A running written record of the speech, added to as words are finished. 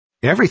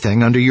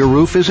Everything under your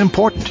roof is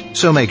important,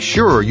 so make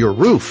sure your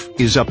roof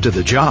is up to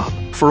the job.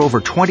 For over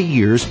 20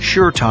 years,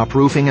 SureTop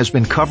Roofing has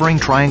been covering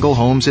Triangle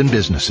homes and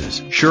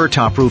businesses.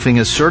 SureTop Roofing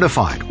is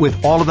certified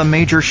with all of the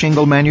major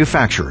shingle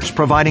manufacturers,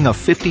 providing a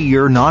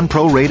 50-year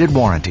non-prorated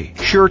warranty.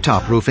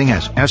 SureTop Roofing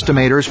has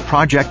estimators,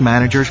 project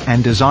managers,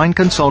 and design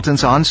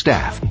consultants on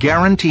staff,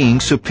 guaranteeing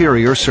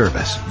superior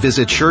service.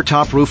 Visit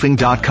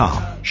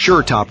SureTopRoofing.com.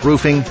 SureTop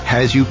Roofing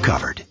has you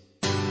covered.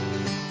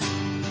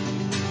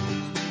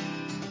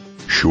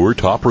 Sure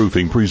Top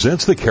Roofing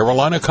presents the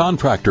Carolina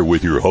Contractor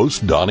with your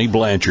host, Donnie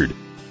Blanchard.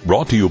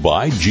 Brought to you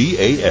by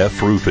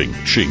GAF Roofing,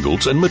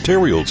 Shingles and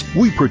Materials.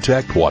 We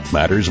protect what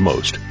matters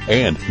most.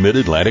 And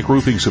Mid-Atlantic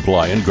Roofing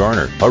Supply in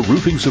Garner, a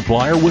roofing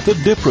supplier with a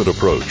different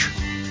approach.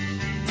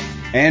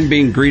 And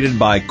being greeted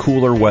by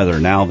cooler weather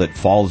now that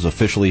fall is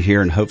officially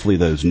here, and hopefully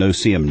those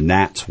no-see-em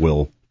gnats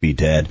will be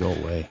dead. Go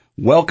away.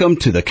 Welcome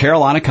to the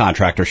Carolina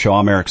Contractor Show.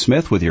 I'm Eric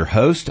Smith with your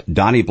host,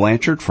 Donnie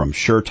Blanchard from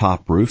Sure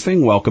Top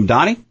Roofing. Welcome,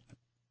 Donnie.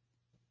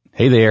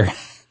 Hey there.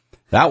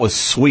 That was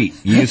sweet.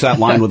 You use that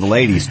line with the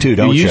ladies, too,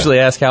 don't you? You usually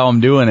ask how I'm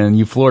doing, and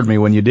you floored me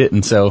when you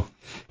didn't, so.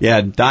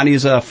 Yeah,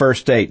 Donnie's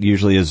first date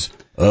usually is,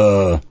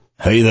 hey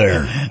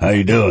there, how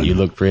you doing? You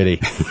look pretty.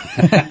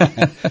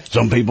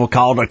 Some people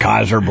call it a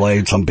Kaiser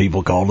blade, some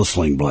people call it a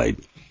sling blade.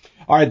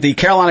 All right, the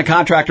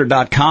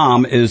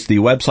CarolinaContractor.com is the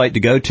website to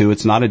go to.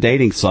 It's not a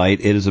dating site.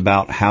 It is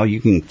about how you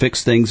can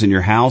fix things in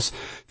your house,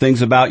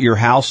 things about your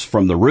house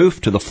from the roof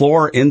to the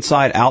floor,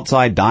 inside,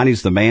 outside.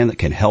 Donnie's the man that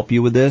can help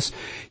you with this.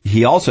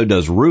 He also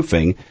does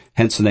roofing,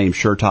 hence the name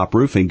Sure Top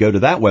Roofing. Go to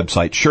that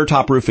website,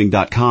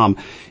 SureTopRoofing.com,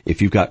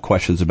 if you've got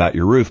questions about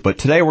your roof. But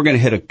today we're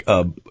going to hit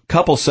a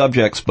couple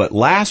subjects. But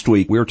last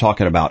week we were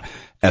talking about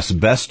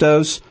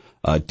asbestos,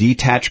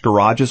 detached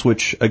garages,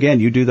 which, again,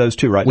 you do those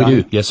too, right, Donnie?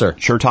 We do, yes, sir.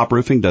 Sure Top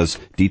Roofing does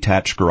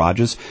detached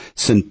garages.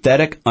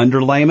 Synthetic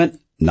underlayment,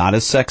 not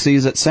as sexy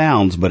as it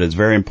sounds, but it's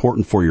very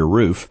important for your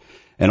roof.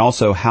 And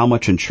also how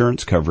much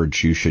insurance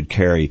coverage you should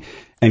carry.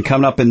 And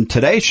coming up in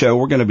today's show,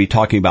 we're going to be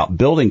talking about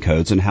building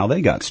codes and how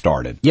they got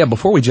started. Yeah,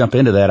 before we jump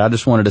into that, I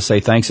just wanted to say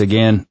thanks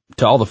again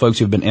to all the folks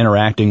who've been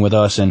interacting with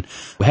us. And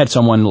we had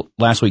someone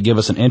last week give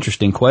us an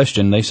interesting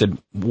question. They said,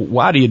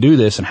 why do you do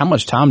this and how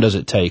much time does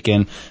it take?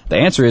 And the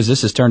answer is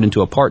this has turned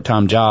into a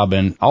part-time job.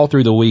 And all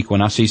through the week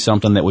when I see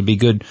something that would be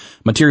good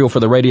material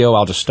for the radio,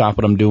 I'll just stop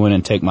what I'm doing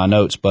and take my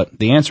notes. But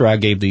the answer I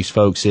gave these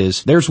folks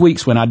is there's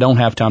weeks when I don't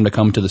have time to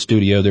come to the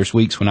studio. There's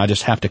weeks when I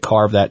just have to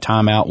carve that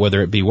time out,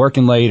 whether it be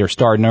working late or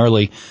starting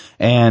early.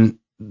 And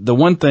the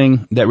one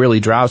thing that really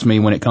drives me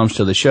when it comes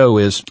to the show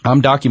is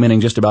I'm documenting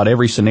just about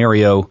every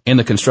scenario in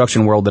the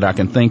construction world that I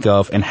can think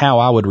of and how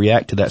I would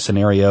react to that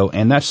scenario.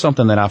 And that's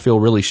something that I feel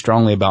really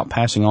strongly about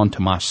passing on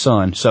to my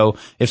son. So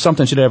if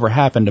something should ever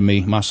happen to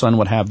me, my son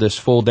would have this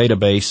full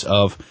database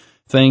of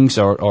things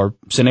or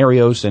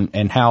scenarios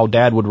and how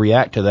dad would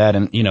react to that.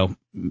 And, you know,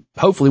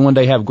 hopefully one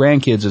day have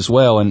grandkids as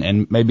well,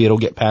 and maybe it'll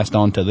get passed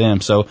on to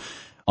them. So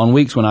on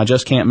weeks when I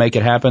just can't make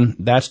it happen,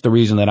 that's the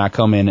reason that I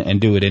come in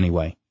and do it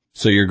anyway.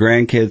 So your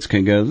grandkids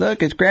can go,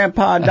 look, it's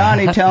Grandpa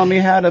Donnie telling me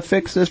how to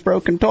fix this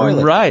broken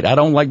toilet. Right. I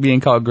don't like being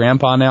called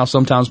Grandpa now.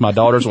 Sometimes my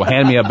daughters will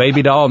hand me a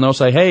baby doll and they'll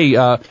say,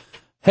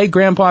 hey,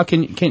 Grandpa,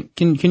 can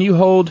you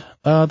hold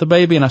the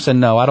baby? And I said,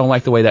 no, I don't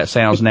like the way that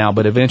sounds now,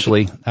 but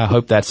eventually I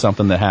hope that's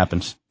something that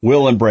happens.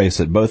 We'll embrace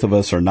it. Both of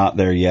us are not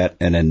there yet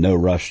and in no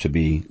rush to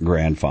be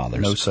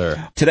grandfathers. No,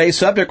 sir. Today's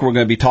subject we're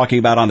going to be talking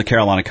about on the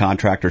Carolina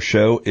Contractor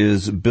Show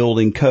is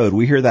building code.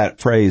 We hear that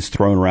phrase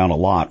thrown around a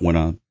lot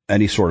when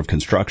any sort of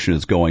construction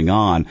is going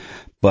on,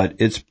 but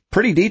it's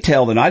pretty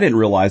detailed, and I didn't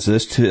realize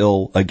this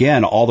till,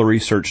 again, all the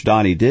research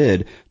Donnie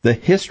did, the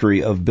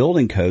history of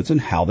building codes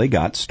and how they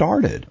got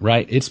started.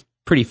 Right. It's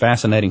pretty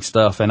fascinating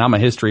stuff, and I'm a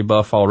history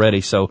buff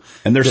already, so.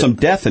 And there's some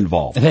death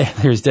involved.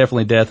 There's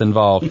definitely death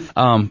involved.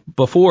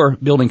 Before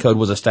building code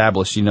was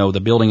established, you know,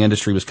 the building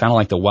industry was kind of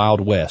like the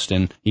Wild West,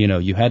 and, you know,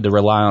 you had to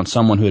rely on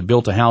someone who had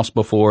built a house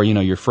before, you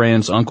know, your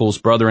friends, uncles,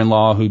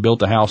 brother-in-law who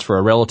built a house for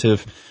a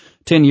relative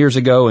 10 years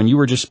ago, and you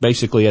were just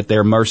basically at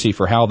their mercy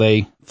for how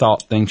they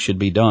thought things should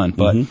be done.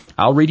 But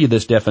I'll read you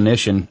this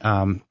definition.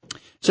 It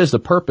says the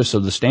purpose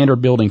of the Standard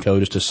Building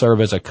Code is to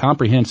serve as a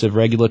comprehensive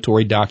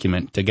regulatory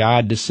document to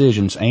guide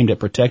decisions aimed at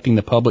protecting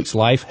the public's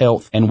life,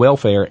 health, and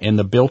welfare in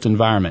the built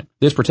environment.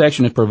 This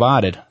protection is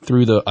provided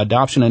through the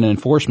adoption and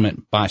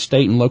enforcement by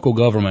state and local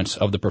governments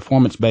of the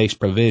performance-based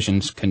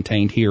provisions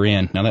contained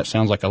herein. Now, that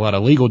sounds like a lot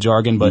of legal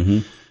jargon, but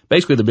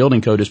basically, the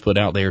building code is put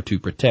out there to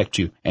protect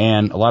you.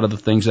 And a lot of the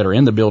things that are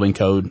in the building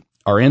code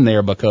are in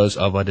there because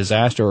of a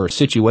disaster or a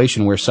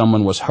situation where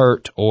someone was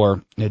hurt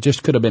or it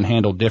just could have been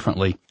handled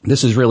differently.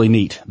 This is really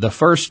neat. The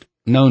first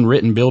known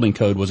written building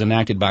code was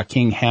enacted by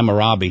King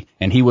Hammurabi,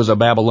 and he was a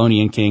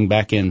Babylonian king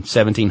back in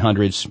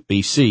 1700s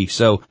BC.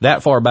 So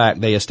that far back,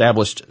 they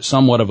established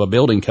somewhat of a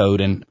building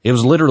code, and it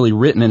was literally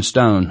written in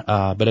stone,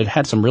 but it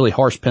had some really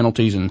harsh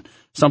penalties and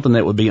something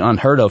that would be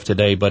unheard of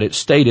today. But it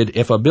stated,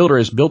 if a builder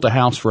has built a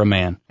house for a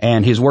man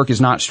and his work is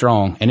not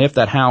strong, and if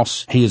that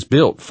house he has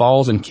built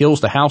falls and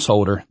kills the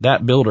householder,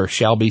 that builder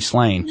shall be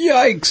slain.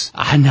 Yikes.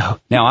 I know.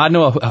 Now, I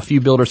know a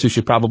few builders who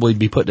should probably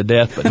be put to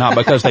death, but not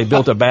because they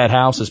built a bad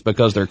house. It's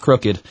because they're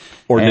crooked.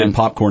 Or did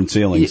popcorn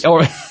ceilings.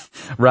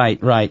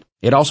 Right.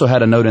 It also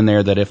had a note in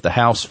there that if the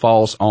house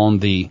falls on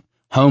the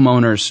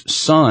homeowner's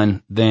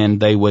son, then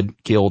they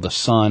would kill the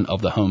son of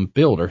the home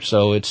builder.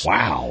 So it's...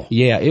 Wow.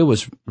 Yeah, it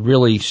was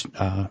really...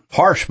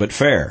 harsh, but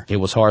fair. It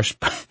was harsh.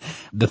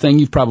 The thing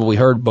you've probably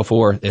heard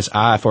before is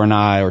eye for an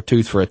eye or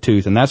tooth for a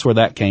tooth, and that's where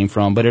that came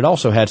from. But it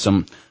also had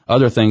some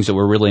other things that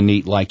were really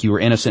neat, like you were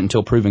innocent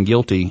until proven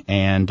guilty,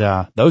 and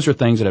those are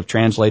things that have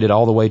translated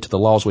all the way to the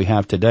laws we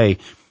have today.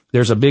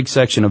 There's a big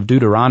section of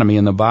Deuteronomy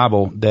in the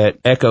Bible that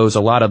echoes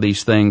a lot of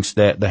these things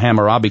that the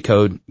Hammurabi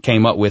Code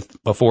came up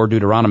with before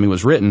Deuteronomy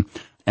was written.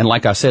 And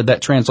like I said,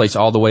 that translates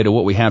all the way to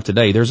what we have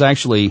today. There's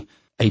actually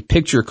a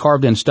picture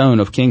carved in stone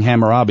of King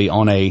Hammurabi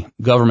on a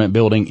government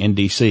building in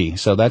D.C.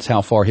 So that's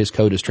how far his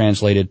code is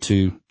translated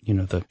to, the 21st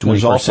century.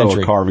 There's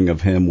also a carving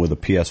of him with a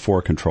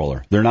PS4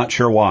 controller. They're not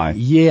sure why.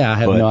 Yeah, I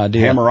have no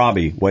idea.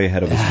 Hammurabi, way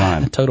ahead of his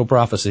time. Total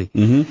prophecy.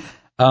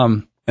 Mm-hmm.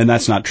 And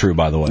that's not true,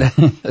 by the way.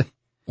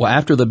 Well,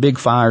 after the big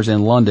fires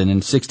in London in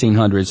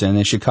 1600s and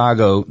in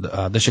Chicago,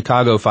 the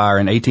Chicago fire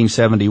in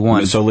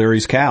 1871. Miss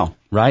O'Leary's cow.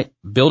 Right.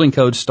 Building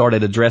codes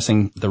started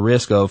addressing the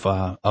risk of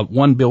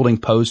one building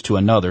posed to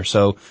another.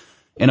 So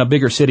in a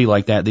bigger city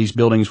like that, these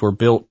buildings were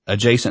built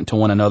adjacent to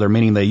one another,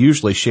 meaning they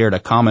usually shared a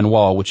common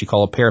wall, which you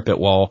call a parapet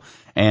wall.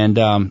 And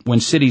when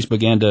cities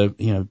began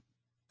to,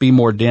 be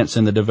more dense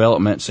in the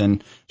developments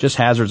and just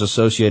hazards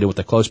associated with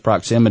the close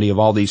proximity of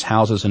all these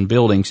houses and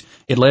buildings,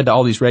 it led to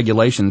all these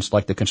regulations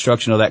like the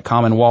construction of that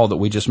common wall that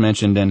we just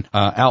mentioned and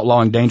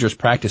outlawing dangerous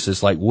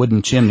practices like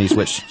wooden chimneys,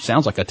 which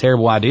sounds like a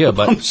terrible idea,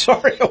 but I'm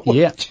sorry.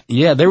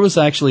 Yeah, there was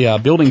actually a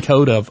building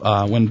code of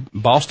when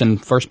Boston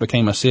first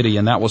became a city,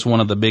 and that was one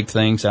of the big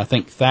things. I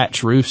think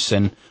thatch roofs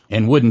and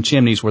wooden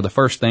chimneys were the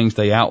first things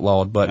they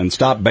outlawed. And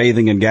stop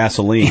bathing in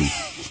gasoline.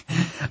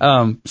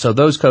 So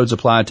those codes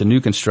applied to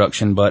new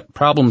construction, but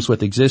problems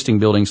with existing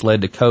buildings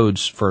led to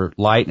codes for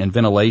light and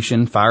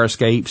ventilation, fire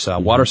escapes,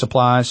 water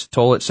supplies,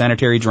 toilets,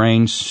 sanitary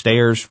drains,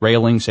 stairs,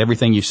 railings,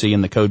 everything you see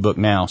in the code book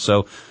now.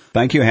 So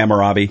thank you,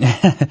 Hammurabi.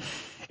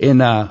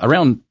 In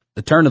around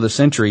the turn of the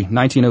century,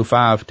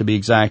 1905 to be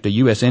exact, a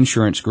U.S.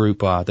 insurance group,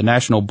 the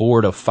National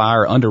Board of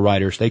Fire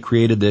Underwriters, they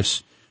created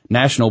this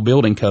national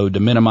building code to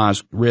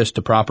minimize risk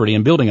to property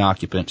and building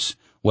occupants.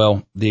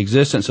 Well, the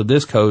existence of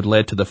this code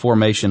led to the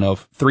formation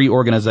of 3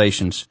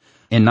 organizations.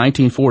 In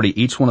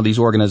 1940, each one of these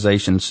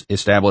organizations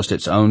established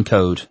its own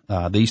code.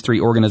 These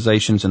 3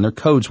 organizations and their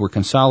codes were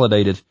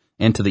consolidated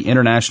into the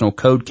International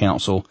Code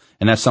Council,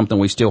 and that's something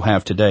we still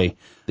have today.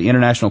 The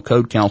International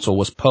Code Council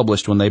was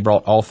published when they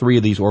brought all 3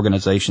 of these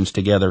organizations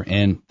together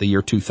in the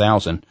year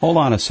 2000. Hold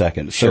on a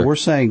second. Sure. So we're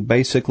saying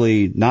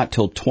basically not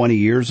till 20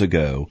 years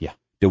ago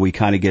did we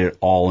kind of get it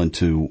all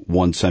into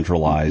one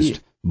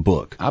centralized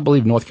book. I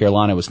believe North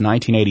Carolina was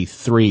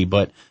 1983,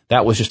 but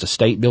that was just a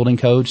state building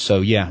code.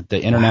 So yeah,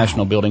 the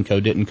international building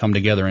code didn't come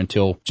together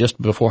until just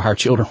before our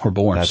children were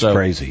born. That's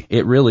crazy.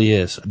 It really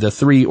is. The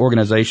 3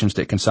 organizations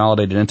that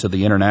consolidated into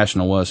the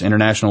international was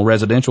International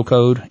Residential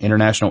Code,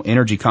 International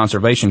Energy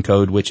Conservation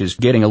Code, which is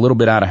getting a little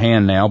bit out of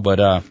hand now,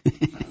 but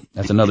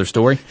that's another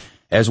story,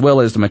 as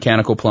well as the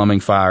mechanical, plumbing,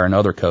 fire, and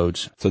other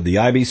codes. So the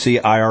IBC,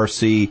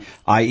 IRC,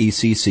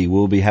 IECC,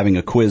 we'll be having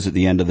a quiz at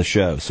the end of the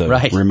show. So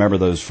remember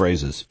those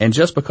phrases. And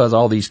just because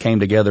all these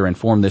came together and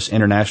formed this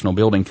international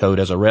building code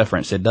as a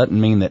reference, it doesn't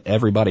mean that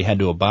everybody had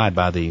to abide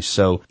by these.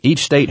 So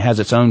each state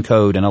has its own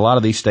code, and a lot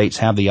of these states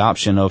have the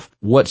option of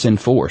what's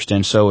enforced.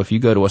 And so if you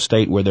go to a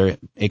state where their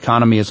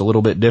economy is a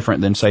little bit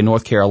different than, say,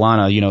 North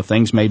Carolina,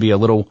 things may be a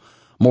little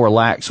more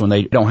lax when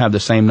they don't have the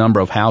same number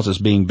of houses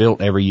being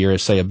built every year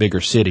as, say, a bigger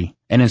city.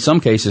 And in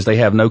some cases, they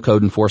have no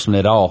code enforcement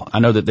at all. I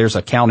know that there's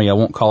a county, I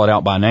won't call it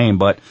out by name,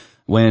 but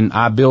when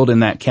I build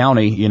in that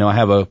county, I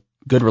have a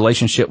good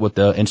relationship with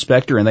the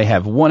inspector, and they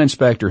have one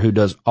inspector who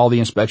does all the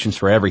inspections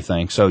for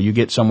everything. So you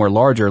get somewhere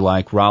larger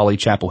like Raleigh,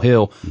 Chapel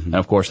Hill, and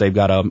of course they've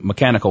got a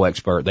mechanical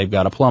expert, they've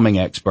got a plumbing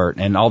expert,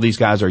 and all these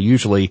guys are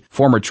usually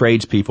former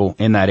tradespeople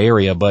in that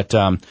area. But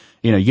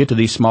you get to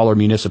these smaller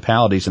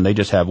municipalities and they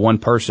just have one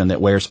person that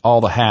wears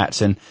all the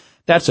hats, and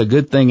that's a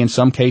good thing in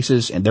some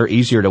cases, and they're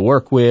easier to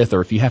work with.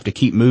 Or if you have to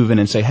keep moving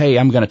and say, hey,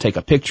 I'm going to take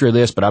a picture of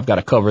this, but I've got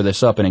to cover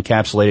this up and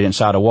encapsulate it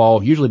inside a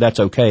wall, usually that's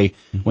okay.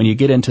 When you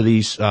get into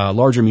these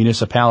larger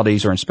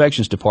municipalities or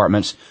inspections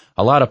departments,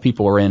 a lot of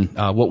people are in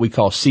what we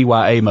call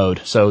CYA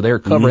mode. So they're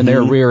covering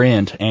their rear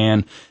end,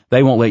 and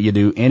they won't let you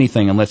do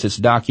anything unless it's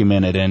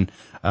documented and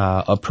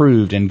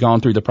approved and gone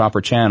through the proper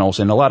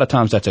channels. And a lot of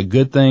times that's a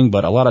good thing,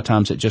 but a lot of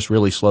times it just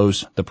really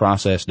slows the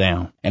process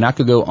down. And I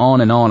could go on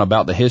and on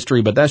about the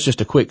history, but that's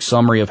just a quick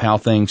summary of how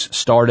things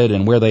started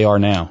and where they are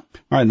now.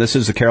 All right, this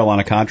is the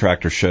Carolina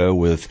Contractor Show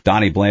with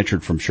Donnie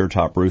Blanchard from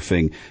SureTop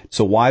Roofing.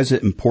 So why is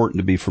it important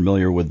to be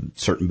familiar with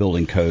certain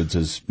building codes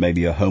as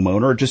maybe a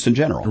homeowner or just in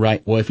general?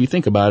 Right. Well, if you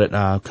think about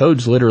it,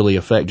 codes literally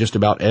affect just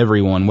about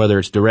everyone, whether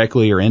it's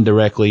directly or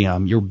indirectly.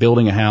 You're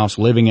building a house,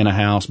 living in a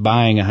house,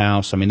 buying a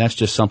house. I mean, that's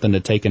just something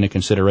to take into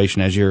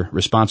consideration as your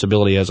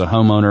responsibility as a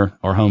homeowner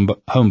or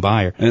home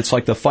buyer. And it's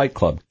like the Fight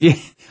Club. Yeah,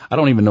 I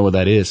don't even know what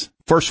that is.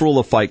 First rule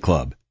of Fight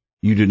Club.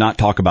 You do not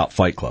talk about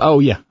Fight Club. Oh,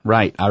 yeah,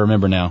 right. I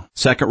remember now.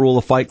 Second rule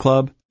of Fight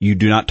Club, you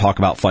do not talk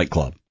about Fight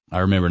Club. I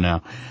remember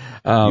now.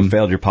 You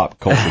failed your pop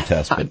culture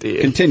test. I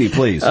did. Continue,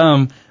 please.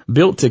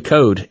 Built to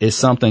code is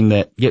something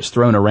that gets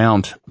thrown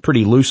around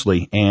pretty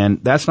loosely,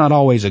 and that's not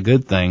always a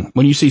good thing.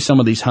 When you see some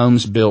of these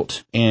homes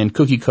built in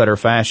cookie cutter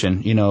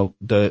fashion, you know,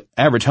 the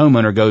average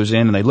homeowner goes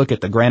in and they look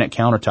at the granite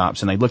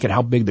countertops and they look at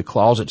how big the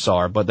closets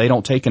are, but they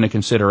don't take into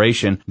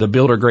consideration the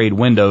builder grade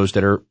windows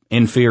that are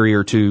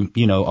inferior to,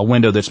 you know, a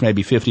window that's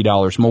maybe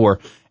 $50 more.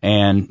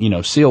 And, you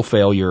know, seal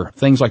failure,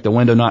 things like the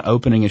window not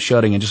opening and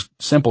shutting, and just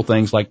simple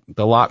things like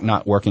the lock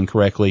not working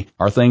correctly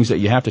are things that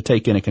you have to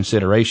take into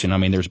consideration. I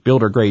mean, there's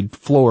builder grade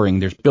flooring,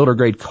 there's builder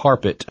grade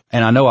carpet.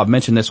 And I know I've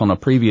mentioned this on a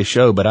previous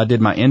show, but I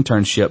did my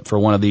internship for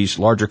one of these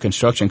larger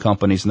construction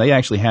companies, and they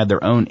actually had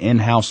their own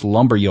in-house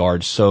lumber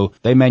yards. So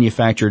they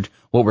manufactured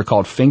what were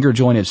called finger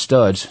jointed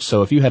studs.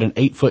 So if you had an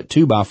 8-foot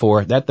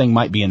 2x4, that thing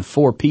might be in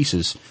 4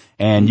 pieces,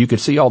 and you could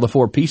see all the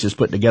 4 pieces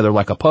put together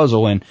like a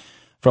puzzle. And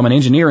from an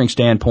engineering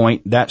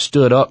standpoint, that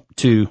stood up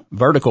to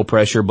vertical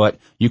pressure, but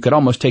you could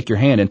almost take your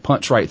hand and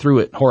punch right through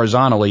it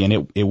horizontally,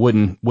 and it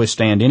wouldn't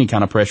withstand any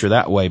kind of pressure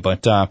that way.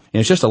 But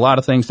it's just a lot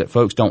of things that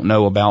folks don't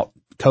know about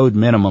code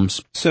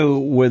minimums. So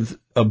with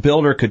a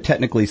builder could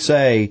technically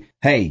say,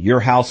 hey,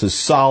 your house is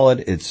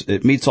solid,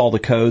 it meets all the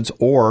codes,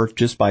 or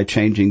just by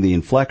changing the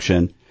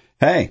inflection,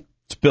 hey,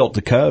 it's built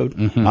to code.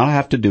 I don't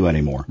have to do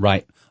any more.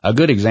 Right. A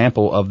good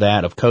example of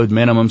that, of code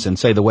minimums, and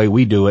say the way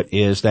we do it,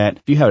 is that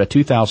if you have a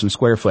 2,000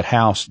 square foot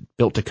house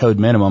built to code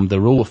minimum,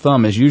 the rule of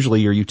thumb is usually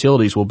your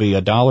utilities will be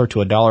 $1 to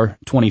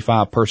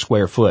 $1.25 per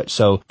square foot.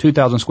 So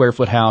 2,000 square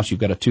foot house,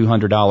 you've got a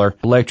 $200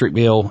 electric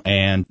bill,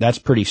 and that's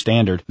pretty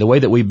standard. The way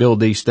that we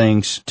build these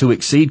things to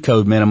exceed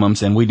code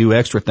minimums, and we do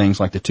extra things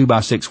like the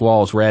 2x6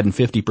 walls, we're adding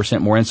 50%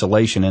 more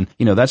insulation, and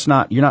you know, that's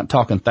not, you're not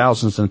talking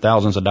thousands and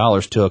thousands of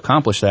dollars to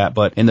accomplish that,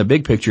 but in the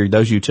big picture,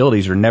 those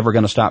utilities are never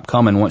going to stop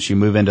coming once you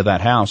move into that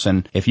house.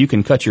 And if you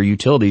can cut your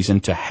utilities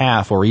into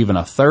half or even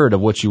a third of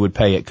what you would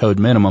pay at code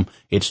minimum,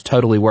 it's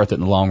totally worth it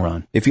in the long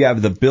run. If you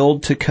have the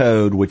build to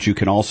code, which you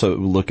can also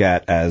look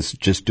at as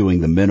just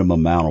doing the minimum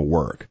amount of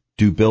work,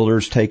 do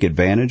builders take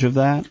advantage of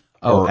that?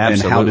 Oh,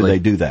 absolutely. And how do they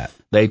do that?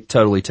 They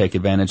totally take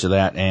advantage of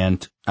that.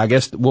 And I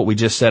guess what we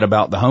just said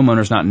about the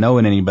homeowners not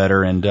knowing any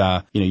better, and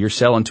you're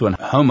selling to a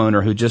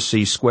homeowner who just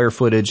sees square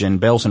footage and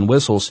bells and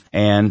whistles.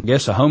 And I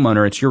guess a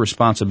homeowner, it's your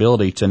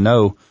responsibility to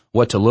know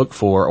what to look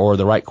for or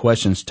the right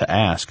questions to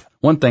ask.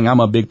 One thing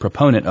I'm a big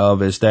proponent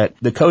of is that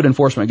the code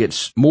enforcement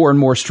gets more and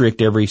more strict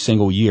every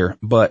single year,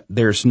 but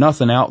there's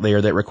nothing out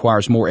there that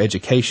requires more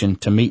education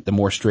to meet the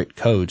more strict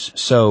codes.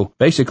 So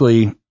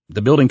basically,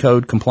 the building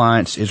code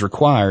compliance is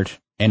required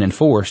and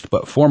enforced,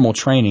 but formal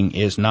training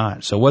is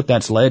not. So what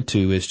that's led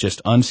to is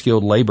just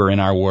unskilled labor in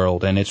our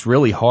world, and it's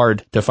really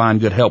hard to find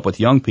good help with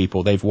young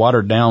people. They've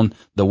watered down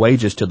the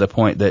wages to the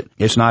point that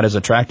it's not as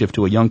attractive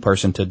to a young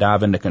person to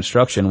dive into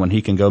construction when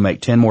he can go make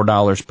 $10 more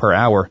per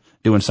hour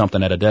doing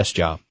something at a desk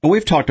job. And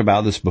we've talked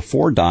about this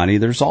before, Donnie.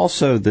 There's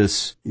also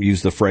this,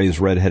 use the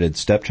phrase redheaded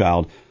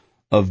stepchild,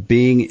 of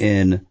being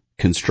in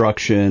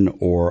construction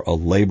or a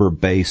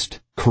labor-based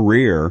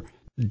career.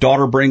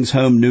 Daughter brings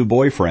home new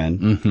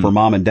boyfriend for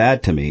mom and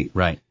dad to meet.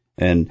 Right.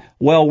 And,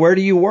 well, where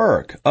do you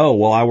work? Oh,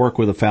 well, I work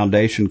with a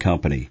foundation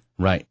company.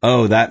 Right.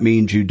 Oh, that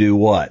means you do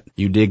what?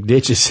 You dig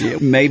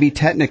ditches. Maybe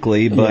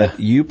technically,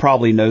 but you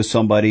probably know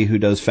somebody who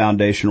does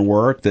foundation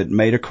work that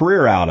made a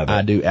career out of it.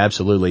 I do,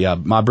 absolutely.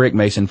 My brick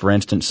mason, for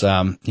instance,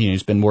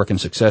 he's been working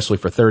successfully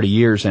for 30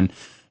 years, and,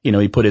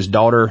 he put his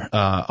daughter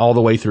all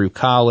the way through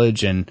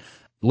college and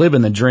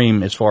living the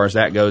dream as far as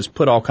that goes,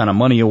 put all kind of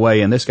money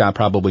away, and this guy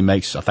probably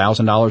makes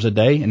 $1,000 a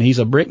day, and he's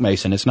a brick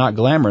mason. It's not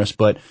glamorous,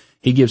 but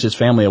he gives his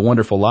family a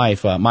wonderful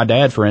life. My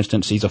dad, for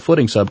instance, he's a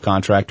footing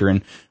subcontractor,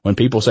 and when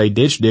people say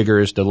ditch digger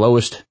is the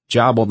lowest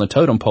job on the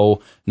totem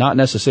pole, not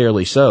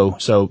necessarily so.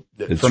 So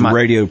it's a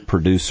radio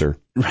producer.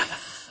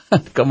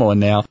 Come on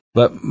now.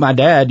 But my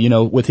dad,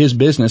 with his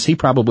business, he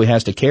probably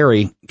has to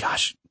carry,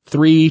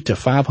 $300,000 to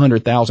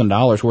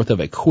 $500,000 worth of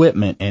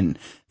equipment and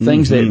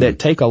things that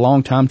take a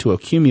long time to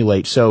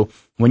accumulate. So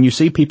when you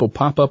see people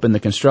pop up in the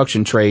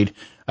construction trade,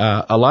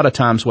 a lot of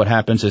times what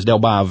happens is they'll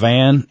buy a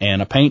van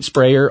and a paint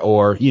sprayer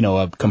or,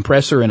 a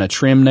compressor and a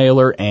trim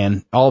nailer,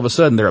 and all of a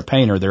sudden they're a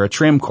painter, they're a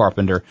trim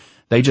carpenter.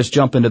 They just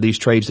jump into these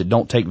trades that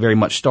don't take very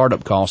much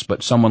startup costs,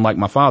 but someone like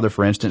my father,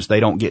 for instance, they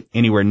don't get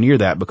anywhere near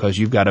that because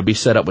you've got to be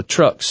set up with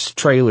trucks,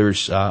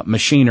 trailers,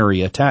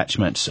 machinery,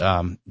 attachments,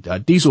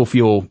 diesel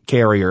fuel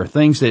carrier,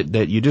 things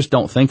that you just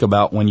don't think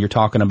about when you're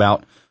talking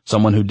about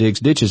someone who digs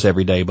ditches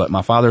every day. But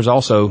my father's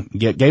also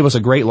gave us a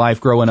great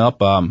life growing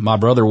up. My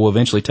brother will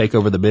eventually take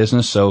over the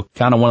business. So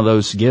kind of one of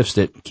those gifts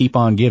that keep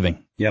on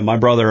giving. Yeah, my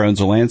brother owns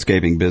a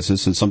landscaping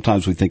business, and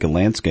sometimes we think of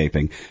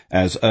landscaping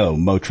as,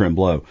 mow, trim,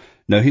 blow.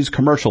 No, he's a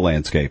commercial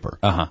landscaper.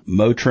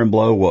 Mow, trim,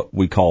 blow, what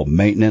we call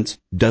maintenance,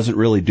 doesn't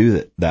really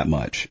do that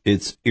much.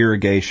 It's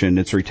irrigation,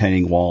 it's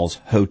retaining walls,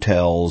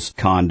 hotels,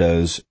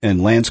 condos,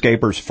 and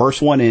landscapers,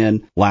 first one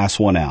in, last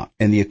one out.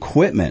 And the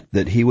equipment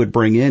that he would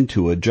bring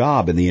into a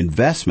job and the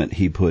investment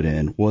he put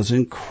in was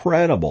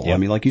incredible. Yep. I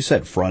mean, like you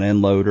said, front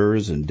end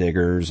loaders and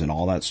diggers and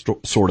all that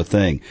sort of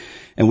thing.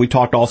 And we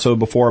talked also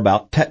before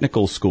about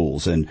technical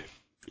schools and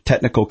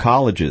technical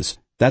colleges.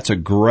 That's a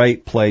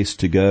great place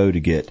to go to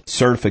get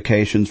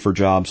certifications for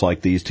jobs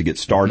like these to get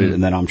started. Mm-hmm.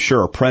 And then I'm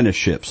sure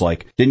apprenticeships.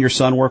 Like, didn't your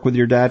son work with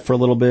your dad for a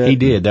little bit? He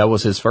did. That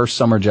was his first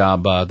summer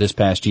job this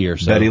past year.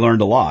 So bet he learned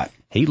a lot.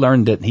 He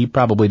learned that he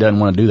probably doesn't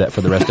want to do that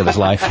for the rest of his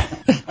life.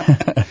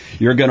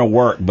 You're going to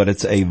work, but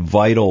it's a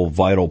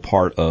vital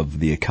part of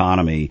the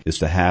economy is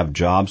to have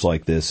jobs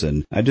like this.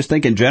 And I just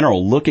think in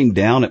general, looking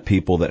down at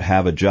people that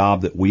have a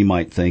job that we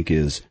might think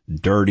is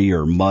dirty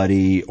or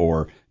muddy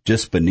or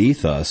just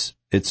beneath us,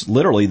 it's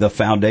literally the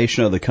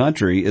foundation of the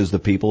country is the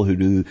people who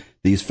do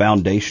these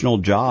foundational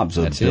jobs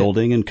of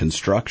building and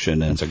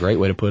construction. And that's a great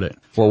way to put it.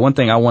 For one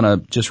thing, I want to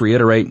just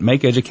reiterate,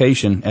 make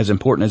education as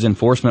important as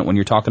enforcement when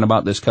you're talking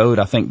about this code.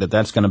 I think that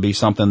that's going to be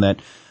something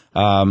that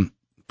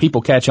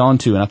people catch on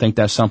to, and I think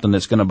that's something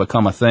that's going to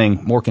become a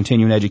thing, more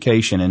continuing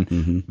education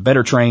and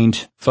better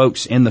trained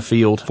folks in the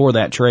field for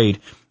that trade.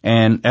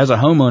 And as a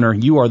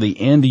homeowner, you are the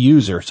end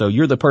user. So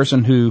you're the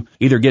person who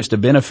either gets the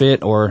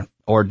benefit or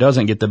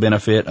doesn't get the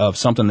benefit of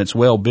something that's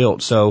well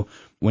built. So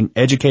when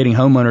educating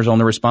homeowners on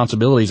the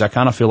responsibilities, I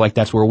kind of feel like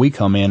that's where we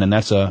come in, and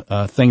that's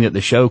a thing that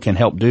the show can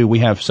help do. We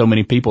have so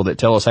many people that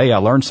tell us, hey, I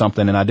learned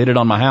something, and I did it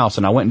on my house,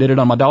 and I went and did it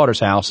on my daughter's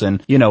house.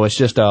 And, it's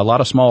just a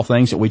lot of small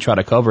things that we try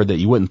to cover that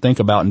you wouldn't think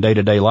about in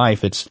day-to-day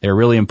life. They're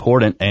really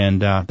important,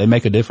 and they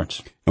make a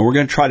difference. And we're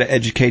going to try to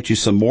educate you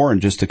some more in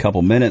just a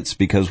couple minutes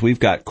because we've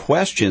got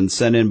questions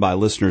sent in by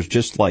listeners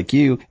just like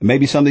you. And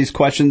maybe some of these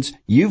questions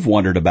you've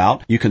wondered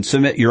about. You can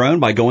submit your own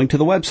by going to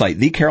the website,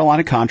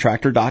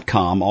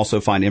 thecarolinacontractor.com.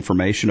 Also find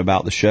information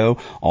about the show,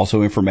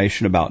 also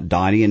information about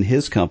Donnie and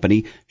his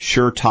company,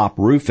 SureTop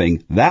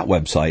Roofing. That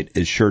website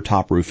is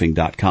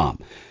SureTopRoofing.com.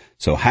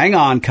 So hang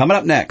on. Coming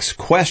up next,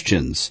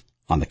 questions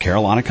on the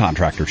Carolina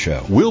Contractor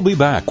Show. We'll be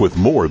back with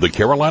more of the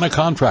Carolina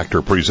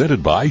Contractor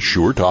presented by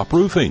SureTop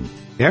Roofing.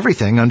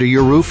 Everything under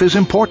your roof is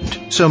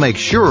important, so make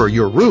sure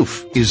your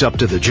roof is up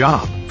to the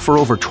job. For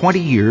over 20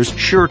 years,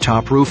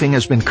 SureTop Roofing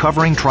has been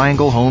covering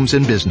Triangle homes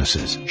and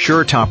businesses.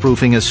 SureTop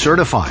Roofing is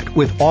certified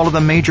with all of the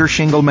major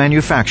shingle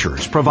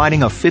manufacturers,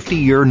 providing a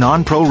 50-year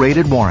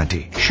non-prorated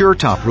warranty.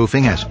 SureTop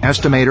Roofing has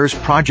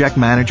estimators, project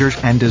managers,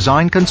 and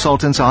design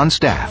consultants on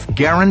staff,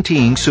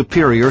 guaranteeing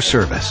superior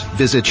service.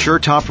 Visit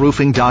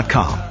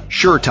SureTopRoofing.com.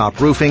 SureTop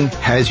Roofing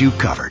has you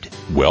covered.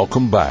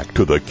 Welcome back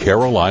to the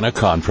Carolina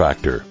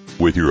Contractor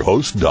with your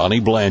host, Donnie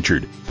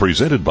Blanchard,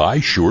 presented by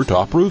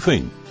SureTop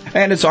Roofing.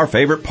 And it's our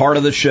favorite part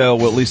of the show,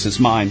 well, at least it's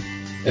mine.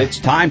 It's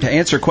time to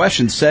answer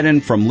questions sent in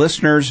from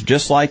listeners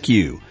just like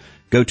you.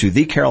 Go to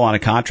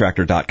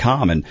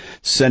thecarolinacontractor.com and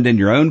send in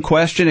your own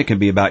question. It can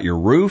be about your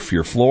roof,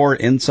 your floor,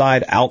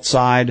 inside,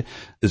 outside.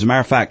 As a matter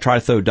of fact, try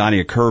to throw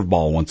Donnie a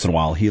curveball once in a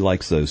while. He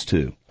likes those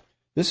too.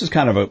 This is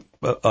kind of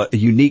a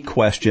unique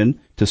question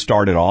to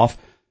start it off.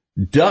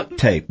 Duct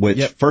tape,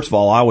 which, First of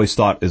all, I always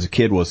thought as a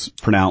kid was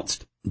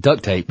pronounced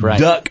duct tape, right?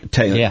 Duct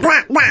tape. Yeah.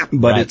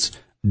 But it's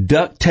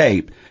duct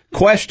tape.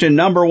 Question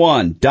number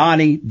 1.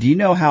 Donnie, do you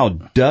know how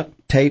duct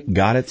tape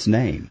got its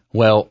name?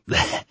 Well,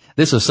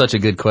 this is such a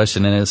good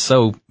question, and it's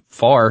so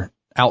far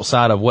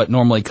outside of what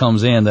normally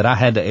comes in that I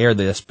had to air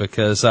this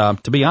because,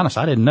 to be honest,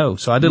 I didn't know.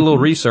 So I did a little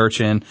research,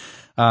 and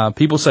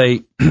people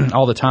say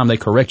all the time, they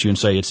correct you and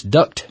say it's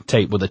duct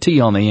tape with a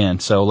T on the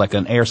end. So like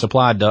an air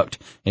supply duct,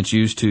 it's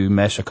used to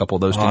mesh a couple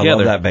of those together. I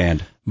love that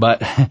band.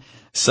 But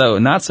so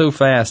not so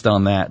fast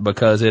on that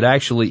because it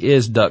actually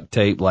is duct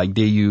tape like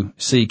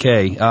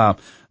D-U-C-K.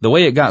 The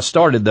way it got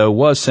started, though,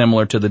 was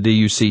similar to the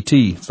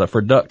D-U-C-T, so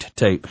for duct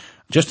tape.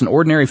 Just an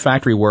ordinary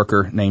factory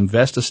worker named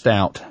Vesta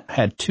Stout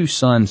had 2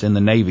 sons in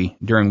the Navy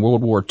during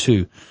World War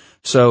II.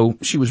 So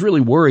she was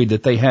really worried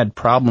that they had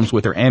problems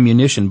with their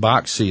ammunition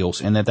box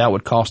seals and that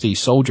would cost these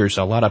soldiers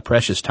a lot of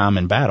precious time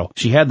in battle.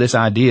 She had this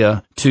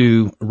idea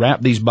to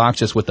wrap these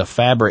boxes with a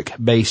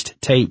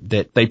fabric-based tape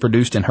that they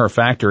produced in her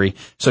factory.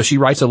 So she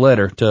writes a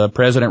letter to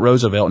President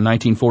Roosevelt in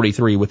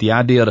 1943 with the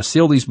idea to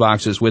seal these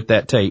boxes with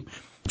that tape.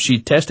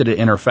 She tested it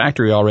in her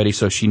factory already,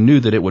 so she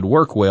knew that it would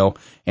work well,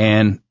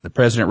 and the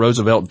President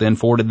Roosevelt then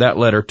forwarded that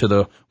letter to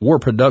the War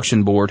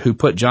Production Board, who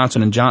put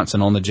Johnson &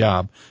 Johnson on the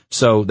job.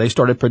 So they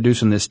started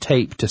producing this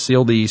tape to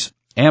seal these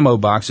ammo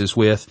boxes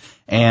with,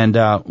 and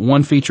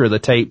one feature of the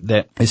tape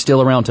that is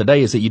still around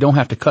today is that you don't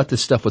have to cut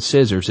this stuff with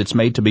scissors. It's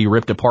made to be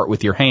ripped apart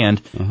with your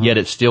hand, yet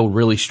it's still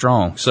really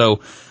strong.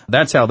 So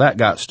that's how that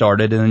got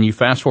started, and then you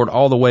fast forward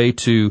all the way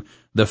to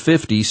the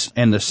 50s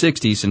and the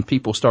 60s, and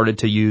people started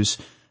to use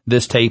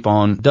this tape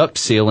on duct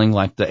sealing,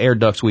 like the air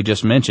ducts we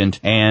just mentioned.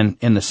 And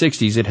in the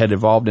 60s, it had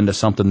evolved into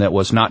something that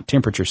was not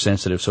temperature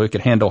sensitive, so it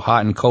could handle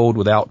hot and cold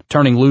without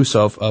turning loose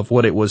of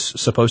what it was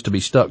supposed to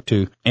be stuck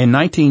to. In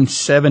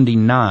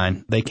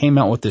 1979, they came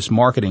out with this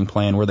marketing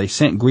plan where they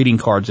sent greeting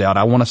cards out,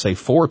 I want to say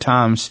 4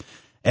 times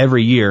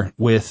every year,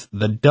 with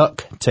the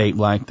duct tape,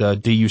 like the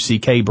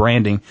DUCK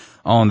branding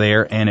on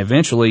there. And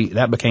eventually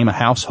that became a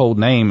household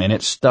name, and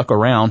it stuck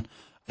around.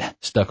 It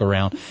stuck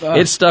around.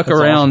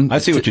 Awesome. I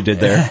see what you did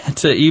there.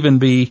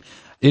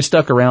 It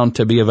stuck around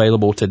to be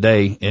available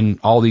today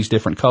in all these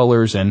different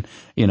colors, and,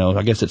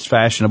 I guess it's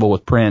fashionable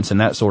with prints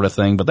and that sort of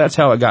thing, but that's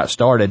how it got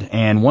started.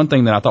 And one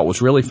thing that I thought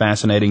was really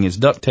fascinating is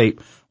duct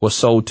tape was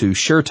sold to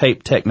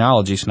SureTape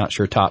Technologies, not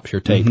SureTop,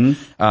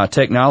 SureTape,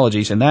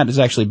 Technologies, and that is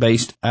actually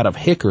based out of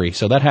Hickory.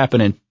 So that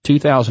happened in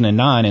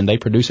 2009, and they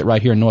produce it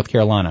right here in North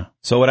Carolina.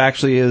 So it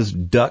actually is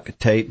duct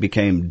tape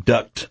became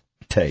duct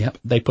tape. Yep.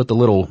 They put the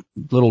little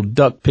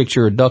duck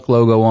picture, duck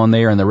logo on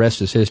there, and the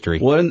rest is history.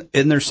 Well,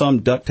 isn't there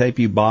some duct tape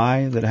you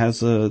buy that has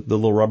the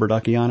little rubber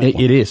ducky on it?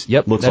 It is.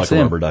 Yep. Looks like a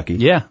rubber ducky.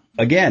 Yeah.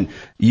 Again,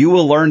 you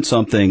will learn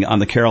something on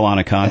the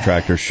Carolina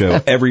Contractor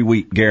Show every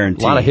week,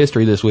 guaranteed. A lot of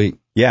history this week.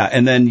 Yeah,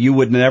 and then you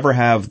would never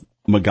have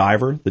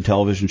MacGyver, the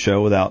television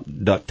show, without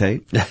duct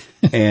tape.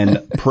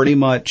 And pretty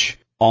much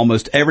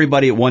almost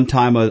everybody at one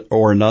time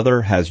or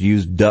another has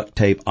used duct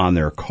tape on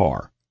their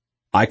car.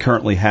 I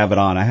currently have it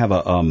on. I have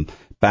a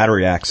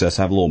battery access.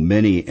 I have a little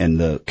mini, and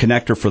the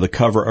connector for the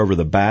cover over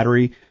the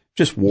battery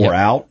just wore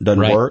out,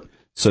 doesn't work.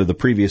 So the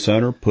previous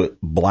owner put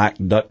black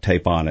duct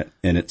tape on it,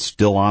 and it's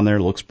still on there.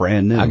 Looks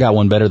brand new. I got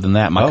one better than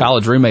that. My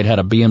college roommate had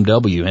a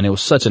BMW, and it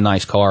was such a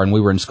nice car, and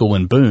we were in school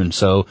in Boone.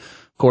 So,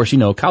 of course,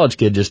 a college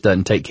kid just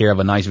doesn't take care of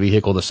a nice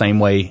vehicle the same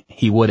way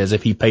he would as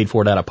if he paid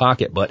for it out of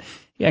pocket. But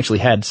he actually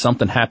had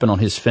something happen on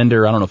his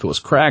fender. I don't know if it was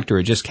cracked or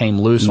it just came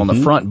loose on the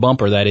front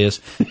bumper, that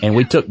is. And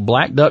we took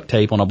black duct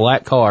tape on a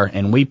black car,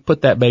 and we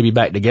put that baby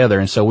back together.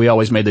 And so we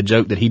always made the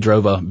joke that he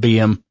drove a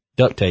BM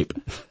duct tape.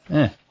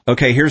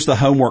 Okay, here's the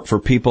homework for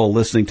people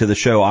listening to the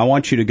show. I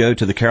want you to go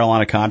to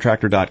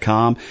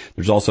thecarolinacontractor.com.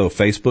 There's also a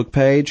Facebook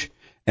page,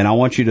 and I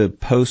want you to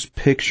post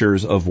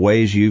pictures of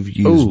ways you've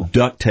used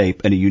duct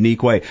tape in a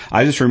unique way.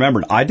 I just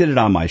remembered I did it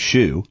on my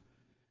shoe.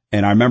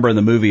 And I remember in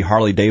the movie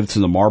Harley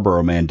Davidson, the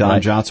Marlboro Man, Don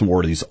Johnson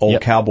wore these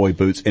old cowboy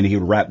boots, and he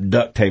would wrap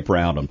duct tape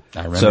around them.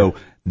 I remember. So,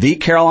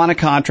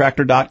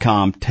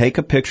 thecarolinacontractor.com, take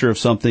a picture of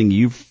something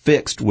you've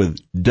fixed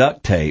with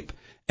duct tape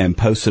and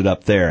post it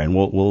up there. And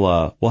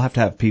we'll have to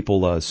have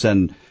people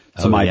send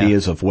some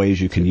ideas of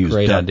ways you can use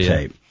duct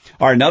tape.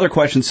 All right, another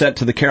question sent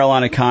to the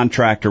Carolina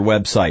Contractor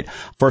website.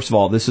 First of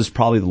all, this is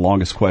probably the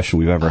longest question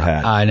we've ever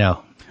had. I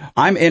know.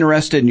 I'm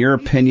interested in your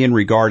opinion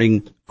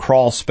regarding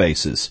crawl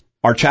spaces.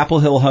 Our Chapel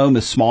Hill home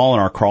is small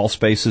and our crawl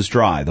space is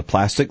dry. The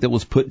plastic that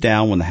was put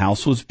down when the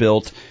house was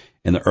built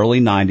in the early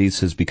 90s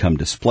has become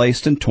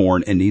displaced and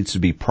torn and needs to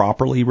be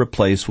properly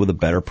replaced with a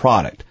better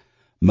product.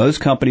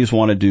 Most companies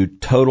want to do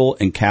total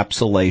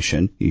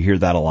encapsulation. You hear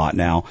that a lot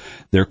now.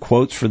 Their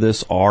quotes for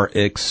this are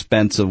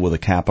expensive with a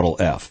capital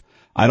F.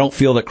 I don't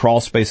feel that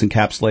crawl space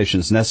encapsulation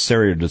is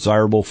necessary or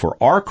desirable for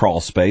our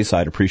crawl space.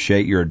 I'd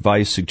appreciate your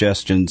advice,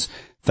 suggestions.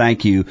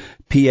 Thank you.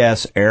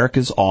 P.S. Eric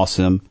is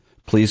awesome.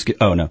 Please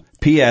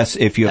P.S.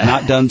 If you have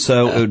not done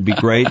so, it would be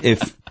great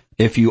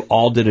if you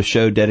all did a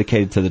show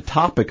dedicated to the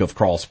topic of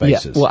crawl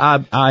spaces. Yeah,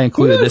 well, I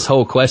included this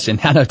whole question.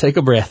 I know, take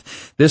a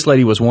breath. This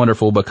lady was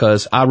wonderful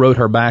because I wrote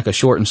her back a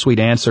short and sweet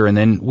answer, and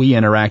then we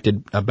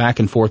interacted back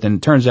and forth, and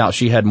it turns out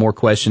she had more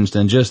questions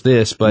than just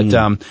this. But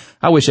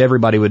I wish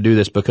everybody would do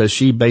this because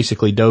she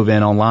basically dove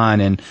in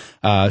online,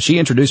 and she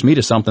introduced me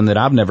to something that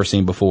I've never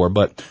seen before.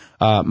 But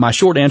my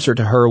short answer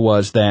to her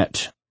was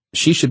that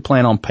she should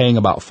plan on paying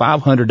about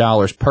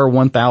 $500 per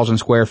 1,000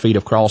 square feet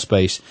of crawl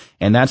space,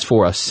 and that's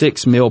for a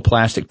 6 mil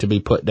plastic to be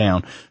put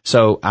down.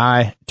 So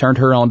I turned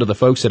her on to the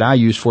folks that I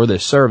use for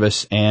this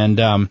service, and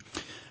I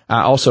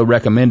also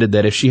recommended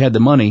that if she had the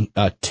money,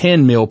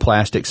 10 mil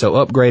plastic.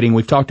 So upgrading,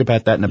 we've talked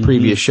about that in the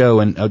previous show,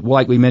 and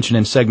like we mentioned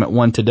in segment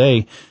 1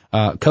 today,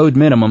 code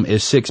minimum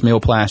is 6 mil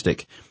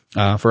plastic.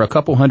 For a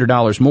couple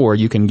 $100 more,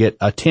 you can get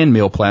a 10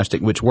 mil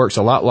plastic, which works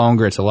a lot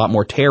longer. It's a lot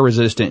more tear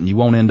resistant, and you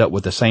won't end up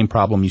with the same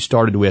problem you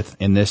started with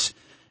in this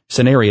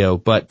scenario.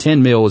 But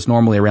 10 mil is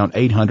normally around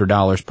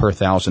 $800 per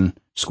 1,000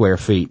 square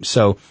feet.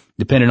 So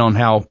depending on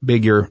how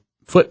big your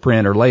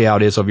footprint or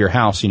layout is of your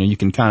house, you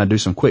can kind of do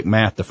some quick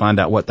math to find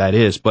out what that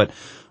is. But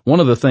one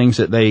of the things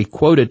that they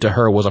quoted to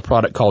her was a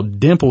product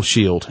called Dimple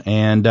Shield.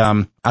 And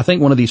I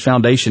think one of these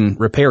foundation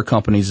repair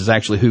companies is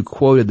actually who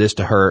quoted this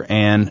to her.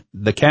 And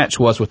the catch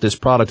was with this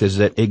product is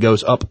that it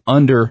goes up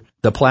under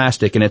the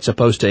plastic, and it's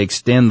supposed to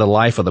extend the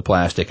life of the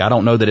plastic. I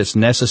don't know that it's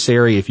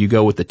necessary if you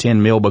go with the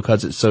 10 mil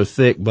because it's so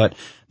thick, but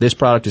this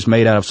product is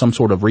made out of some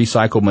sort of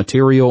recycled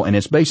material, and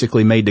it's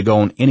basically made to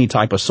go on any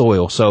type of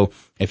soil. So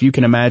if you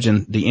can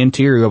imagine the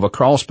interior of a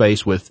crawl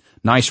space with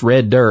nice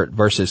red dirt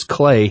versus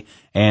clay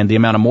and the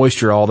amount of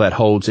moisture all that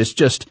holds, it's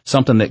just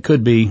something that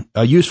could be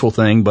a useful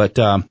thing. But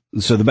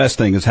So the best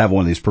thing is have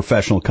one of these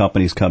professional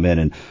companies come in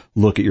and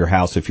look at your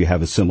house if you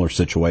have a similar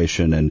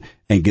situation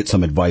and get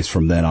some advice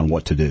from them on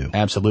what to do.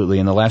 Absolutely.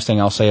 And the last thing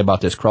I'll say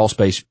about this crawl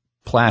space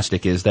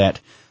plastic is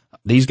that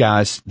these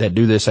guys that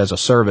do this as a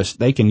service,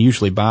 they can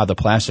usually buy the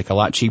plastic a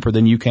lot cheaper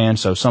than you can.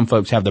 So some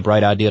folks have the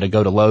bright idea to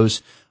go to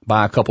Lowe's,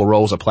 buy a couple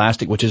rolls of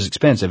plastic, which is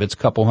expensive. It's a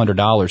couple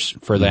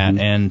 $100 for that.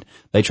 And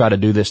they try to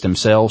do this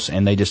themselves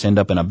and they just end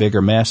up in a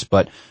bigger mess.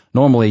 But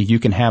normally you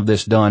can have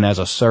this done as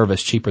a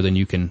service cheaper than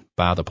you can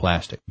buy the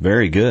plastic.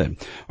 Very good.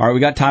 All right.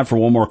 We got time for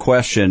one more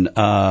question.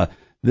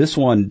 This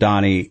one,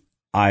 Donnie,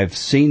 I've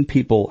seen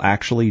people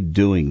actually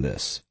doing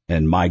this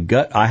and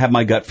I have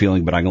my gut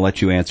feeling, but I'm going to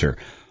let you answer.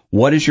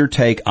 What is your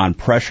take on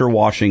pressure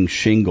washing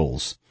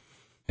shingles?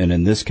 And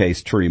in this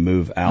case, to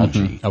remove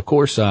algae. Of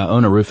course, I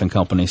own a roofing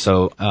company,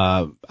 so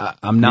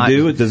I'm not.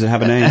 You do? Does it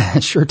have a name?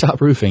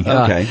 SureTop Roofing.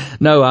 Okay.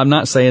 No, I'm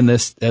not saying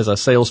this as a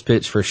sales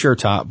pitch for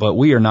SureTop, but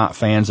we are not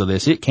fans of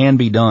this. It can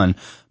be done,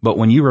 but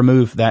when you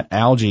remove that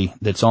algae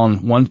that's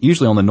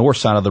usually on the north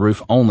side of the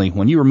roof only,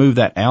 when you remove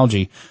that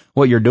algae,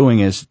 what you're doing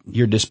is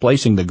you're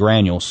displacing the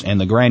granules.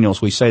 And the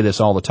granules, we say this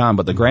all the time,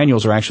 but the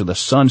granules are actually the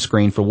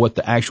sunscreen for what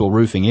the actual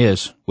roofing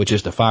is, which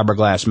is the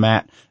fiberglass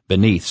mat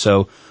beneath.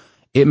 So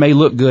it may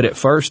look good at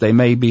first. They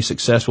may be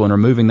successful in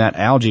removing that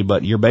algae,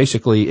 but you're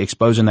basically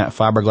exposing that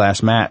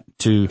fiberglass mat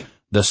to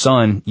the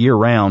sun year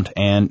round,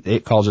 and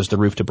it causes the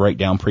roof to break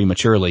down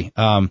prematurely.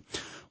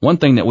 One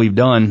thing that we've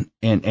done,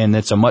 and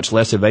it's a much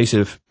less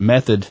invasive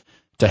method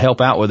to help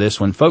out with this,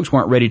 when folks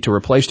weren't ready to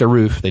replace their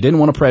roof, they didn't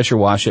want to pressure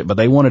wash it, but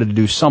they wanted to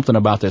do something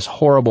about this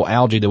horrible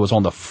algae that was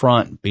on the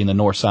front, being the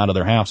north side of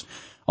their house,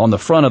 on the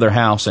front of their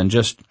house, and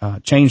just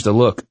change the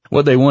look.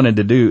 What they wanted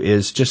to do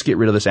is just get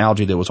rid of this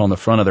algae that was on the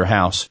front of their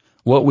house.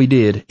 What we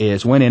did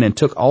is went in and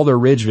took all their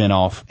ridge vent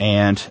off,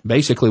 and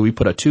basically we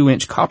put a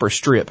 2-inch copper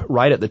strip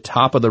right at the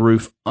top of the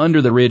roof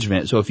under the ridge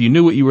vent. So if you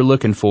knew what you were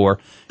looking for,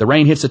 the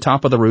rain hits the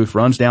top of the roof,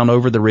 runs down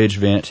over the ridge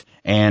vent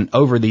and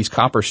over these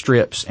copper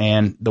strips.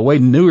 And the way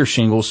newer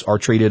shingles are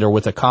treated are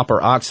with a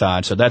copper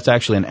oxide. So that's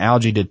actually an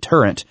algae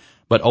deterrent,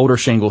 but older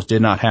shingles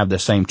did not have the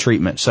same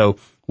treatment. So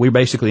we're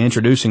basically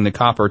introducing the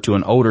copper to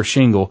an older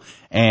shingle,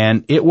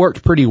 and it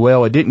worked pretty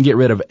well. It didn't get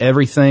rid of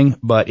everything,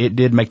 but it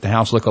did make the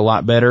house look a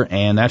lot better,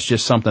 and that's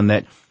just something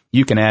that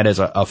you can add as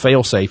a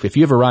fail-safe. If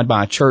you ever ride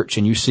by a church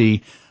and you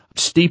see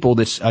steeple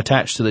that's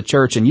attached to the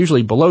church, and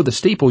usually below the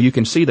steeple you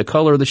can see the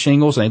color of the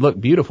shingles and they look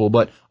beautiful,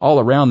 but all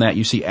around that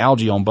you see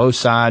algae on both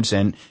sides,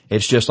 and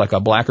it's just like a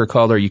blacker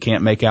color. You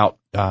can't make out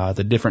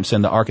the difference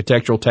in the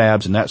architectural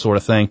tabs and that sort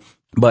of thing.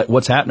 But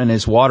what's happening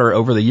is water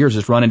over the years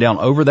is running down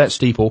over that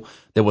steeple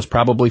that was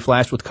probably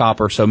flashed with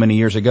copper so many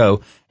years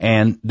ago,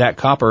 and that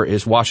copper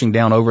is washing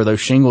down over those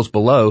shingles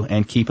below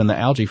and keeping the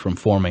algae from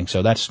forming.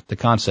 So that's the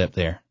concept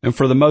there. And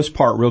for the most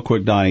part, real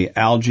quick, Donnie,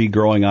 algae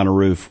growing on a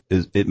roof,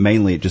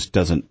 it just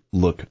doesn't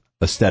look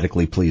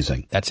aesthetically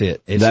pleasing. That's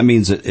it. That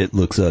means it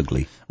looks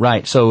ugly.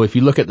 Right. So if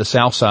you look at the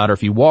south side, or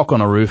if you walk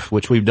on a roof,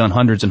 which we've done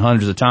hundreds and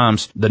hundreds of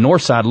times, the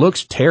north side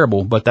looks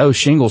terrible, but those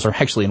shingles are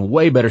actually in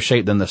way better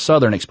shape than the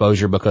southern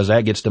exposure because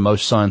that gets the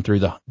most sun through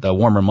the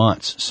warmer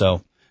months.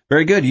 So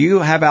very good.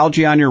 You have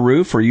algae on your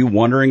roof? Are you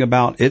wondering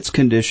about its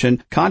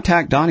condition?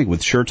 Contact Donnie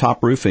with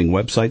SureTop Roofing.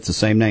 Website's the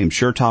same name,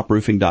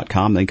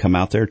 SureTopRoofing.com. They come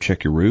out there,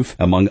 check your roof,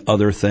 among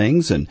other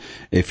things. And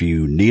if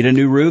you need a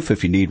new roof,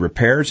 if you need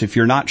repairs, if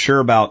you're not sure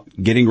about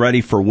getting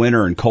ready for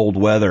winter and cold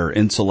weather,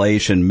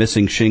 insulation,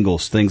 missing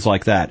shingles, things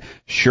like that,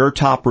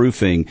 SureTop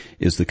Roofing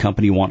is the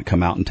company you want to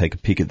come out and take a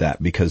peek at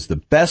that, because the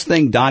best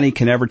thing Donnie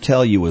can ever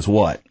tell you is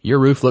what? Your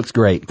roof looks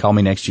great. Call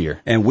me next year.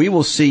 And we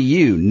will see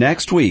you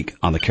next week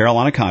on the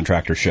Carolina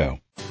Contractor Show.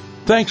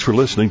 Thanks for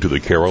listening to the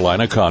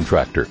Carolina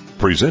Contractor,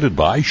 presented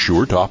by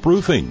SureTop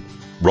Roofing.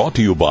 Brought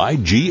to you by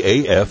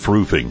GAF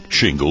Roofing,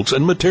 Shingles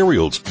and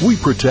Materials. We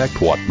protect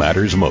what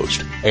matters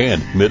most.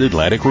 And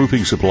Mid-Atlantic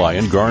Roofing Supply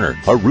in Garner,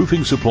 a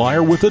roofing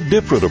supplier with a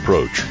different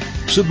approach.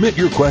 Submit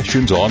your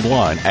questions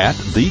online at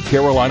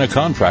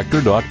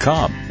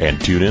thecarolinacontractor.com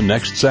and tune in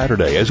next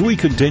Saturday as we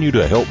continue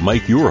to help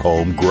make your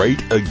home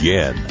great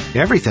again.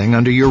 Everything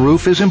under your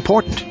roof is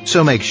important,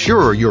 so make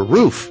sure your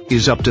roof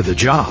is up to the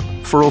job.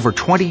 For over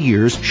 20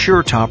 years,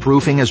 SureTop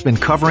Roofing has been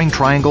covering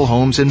Triangle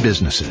homes and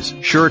businesses.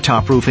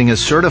 SureTop Roofing is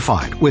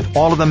certified with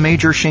all of the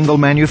major shingle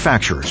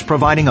manufacturers,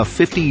 providing a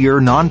 50-year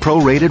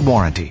non-prorated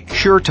warranty.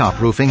 SureTop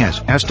Roofing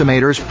has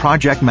estimators,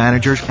 project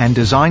managers, and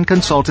design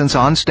consultants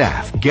on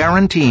staff,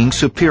 guaranteeing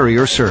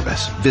superior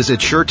service.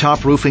 Visit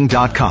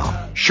SureTopRoofing.com.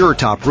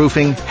 SureTop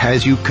Roofing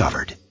has you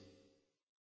covered.